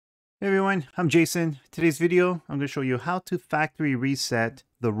Hey everyone, I'm Jason. Today's video, I'm going to show you how to factory reset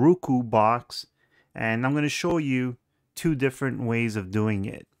the Roku box, and I'm going to show you two different ways of doing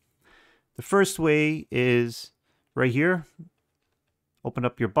it. The first way is right here. Open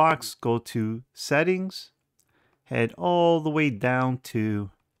up your box, go to Settings, head all the way down to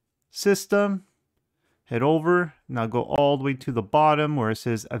System, head over, now go all the way to the bottom where it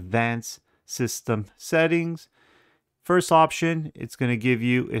says Advanced System Settings. First option it's going to give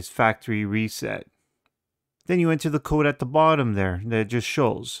you is factory reset. Then you enter the code at the bottom there that just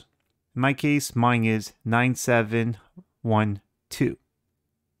shows. In my case, mine is 9712.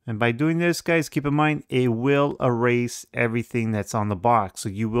 And by doing this, guys, keep in mind it will erase everything that's on the box. So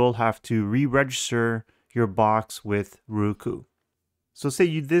you will have to re-register your box with Roku. So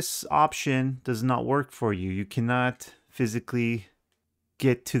say this option does not work for you. You cannot physically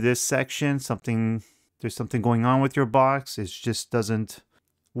get to this section. There's something going on with your box. It just doesn't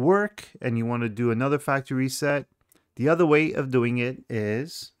work and you want to do another factory reset. The other way of doing it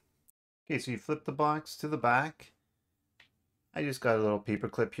is, okay, so you flip the box to the back. I just got a little paper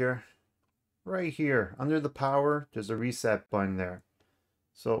clip here. Right here, under the power, there's a reset button there.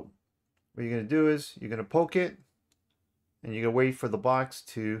 So what you're going to do is you're going to poke it and you're going to wait for the box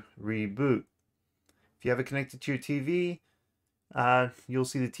to reboot. If you have it connected to your TV, you'll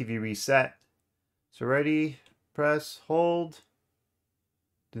see the TV reset. So ready, press, hold,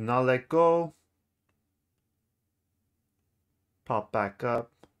 do not let go, pop back up,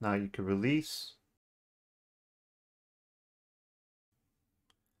 now you can release.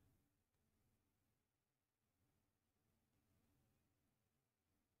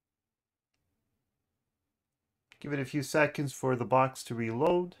 Give it a few seconds for the box to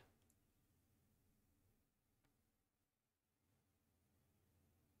reload.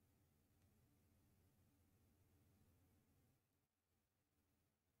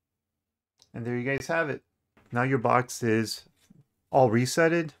 And there you guys have it. Now your box is all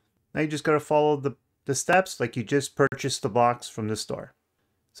resetted. Now you just got to follow the steps like you just purchased the box from the store.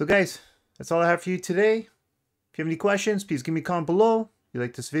 So guys, that's all I have for you today. If you have any questions, please give me a comment below. If you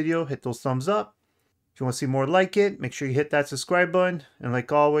like this video, hit those thumbs up. If you want to see more like it, make sure you hit that subscribe button. And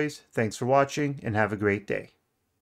like always, thanks for watching and have a great day.